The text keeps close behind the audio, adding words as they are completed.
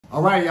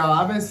All right, y'all,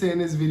 I've been seeing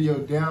this video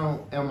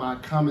down in my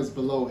comments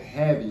below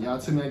heavy. Y'all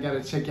tell me I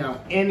gotta check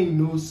out any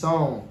new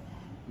song,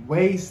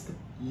 Waste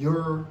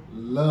Your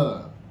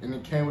Love. And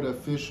it came with an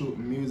official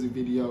music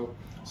video.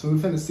 So we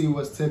finna see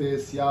what's to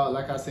this. Y'all,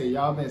 like I said,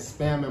 y'all been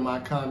spamming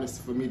my comments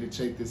for me to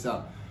check this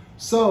out.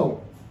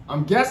 So,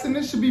 I'm guessing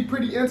this should be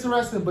pretty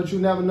interesting, but you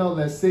never know.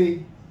 Let's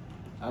see.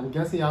 I'm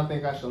guessing y'all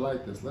think I should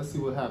like this. Let's see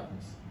what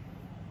happens.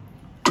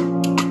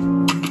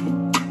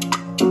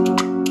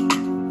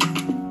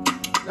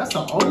 That's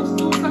an old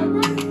school type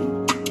record.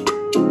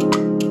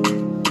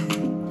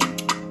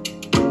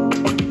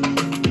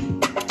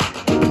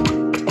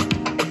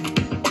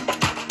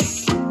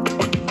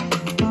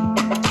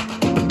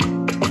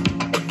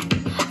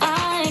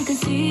 I ain't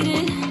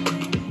conceited,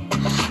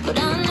 but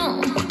I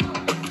know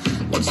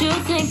that you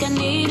think I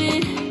need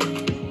it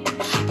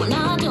when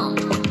I don't.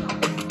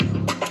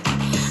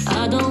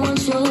 I don't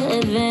want your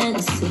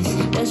advances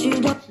that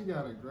you don't. She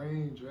got a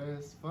green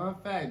dress. Fun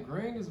fact,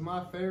 green is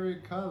my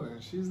favorite color.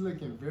 And she's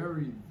looking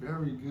very,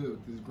 very good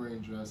with this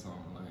green dress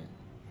on. Like,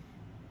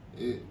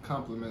 it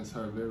complements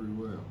her very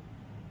well.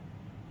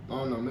 I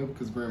don't know, maybe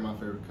because green my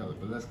favorite color,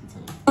 but let's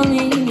continue. Don't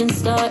even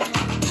start.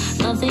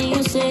 Nothing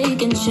you say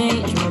can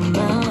change my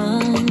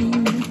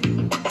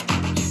mind.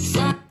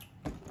 Stop.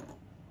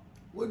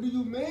 What do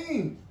you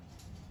mean?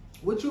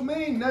 What you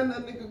mean? Nothing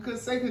a nigga could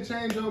say could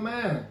change your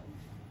mind.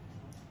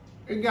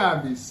 It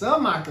gotta be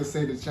something I could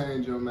say to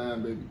change your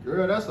mind, baby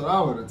girl. That's what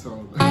I would have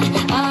told her.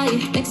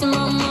 I mix my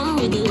mom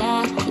with the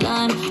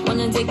line.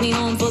 Wanna take me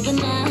home for the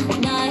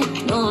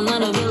night. No, I'm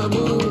not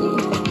available.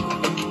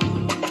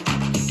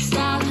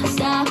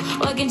 Stop.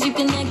 Why can't you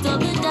connect all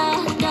the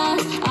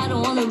dots? I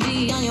don't wanna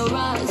be on your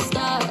ride.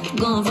 Stop.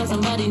 Go and find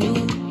somebody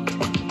new.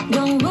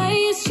 Don't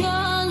waste your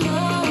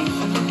love.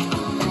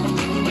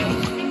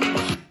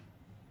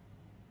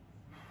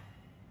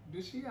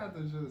 Did she have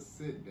to just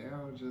sit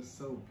down just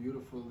so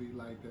beautifully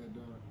like that,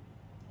 though?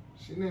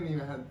 She didn't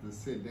even have to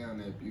sit down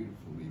that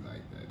beautifully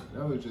like that.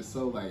 That was just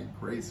so, like,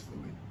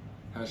 gracefully,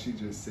 how she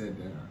just sat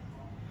down.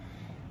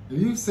 If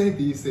you say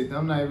these things,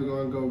 I'm not even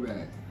going to go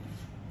back.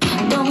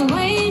 Don't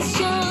waste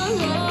your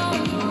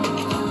love.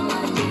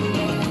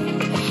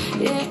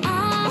 Yeah, I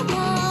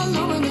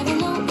know we're never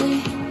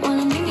lonely.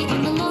 Wanna meet me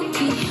on the low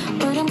key,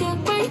 but I'm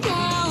good right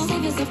now.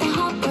 Save yourself the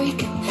heartbreak.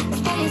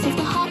 Spare yourself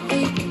the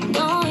heartache.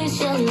 Don't waste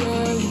your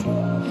love.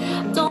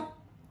 Don't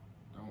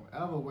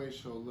Ever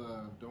waste your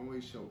love. Don't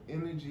waste your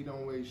energy.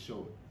 Don't waste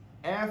your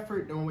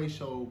effort. Don't waste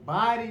your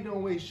body.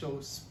 Don't waste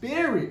your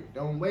spirit.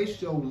 Don't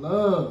waste your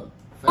love.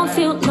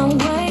 feel no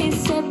way.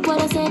 Except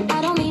what I said,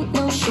 I don't mean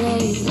no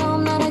shade. No,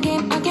 I'm not a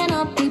game, I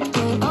cannot be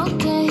played.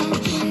 Okay.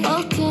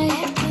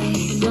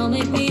 Don't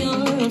make me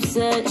your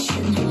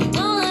obsession.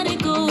 Don't let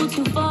it go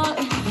too far.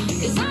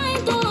 Cause I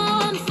ain't the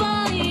one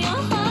for you.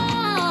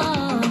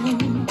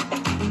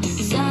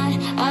 Side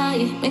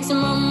eye, mixing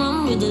my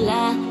mom with the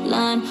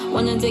line.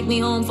 Wanna take me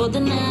home for the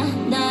night.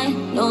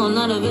 No, I'm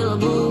not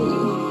available.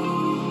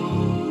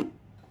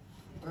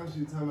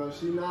 She talking about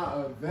she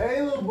not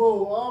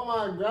available. Oh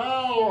my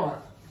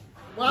God.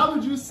 Why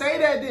would you say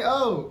that then?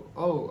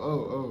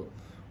 Oh.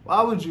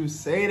 Why would you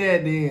say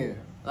that then?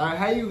 Like,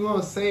 how you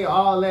gonna say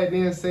all that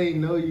then say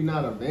no, you're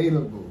not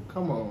available?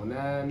 Come on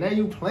now. Now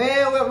you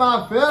playing with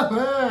my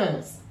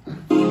feelings.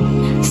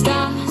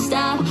 Stop.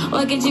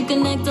 Why can't you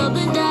connect all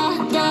the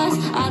dots?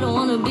 I don't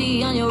wanna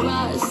be on your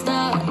ride.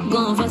 Stop.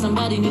 Go and find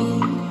somebody new.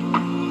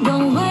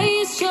 Don't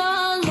waste your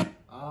life.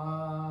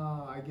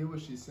 I get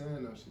what she's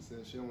saying though. She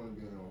said she don't want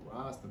to be on no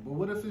roster. But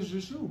what if it's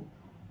just you?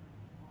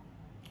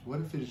 What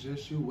if it's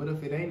just you? What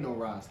if it ain't no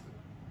roster?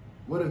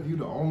 What if you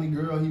the only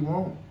girl he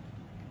want?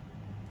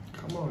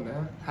 Come on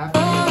now.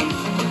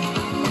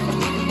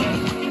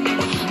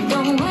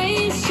 Don't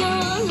waste your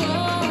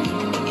love.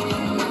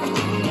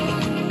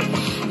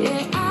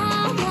 Yeah, I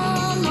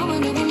know we're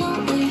never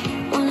lonely.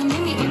 Wanna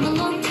meet me on the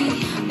low key,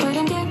 but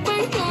I'm good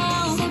right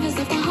now. Save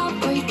yourself the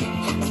heartbreak.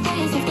 Spare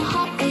yourself the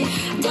heartache.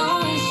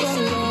 Don't waste your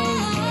love.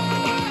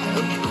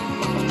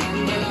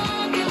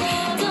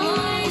 Don't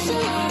waste your love. Don't waste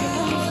your love.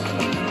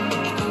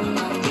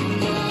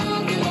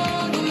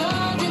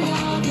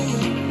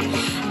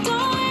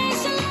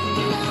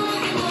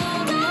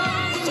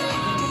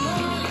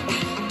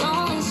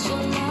 Don't waste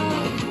your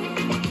love.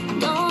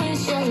 Don't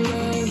waste your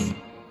love.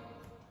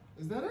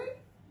 Is that it?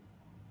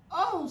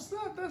 Oh,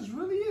 snap, that's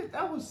really it.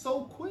 That was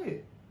so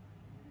quick.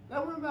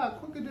 That went by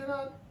quicker than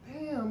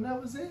damn,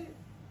 that was it?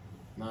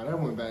 Nah, that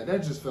went by,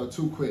 that just felt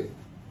too quick.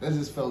 That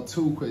just felt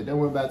too quick. That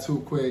went by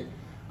too quick.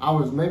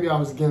 Maybe I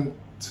was getting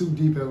too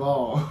deep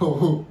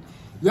involved.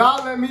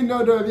 Y'all let me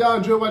know though if y'all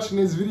enjoy watching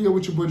this video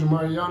with your boy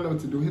Jamari. Y'all know what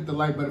to do. Hit the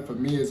like button for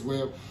me as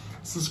well.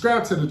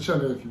 Subscribe to the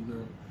channel if you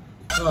know.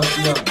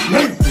 See y'all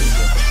next video.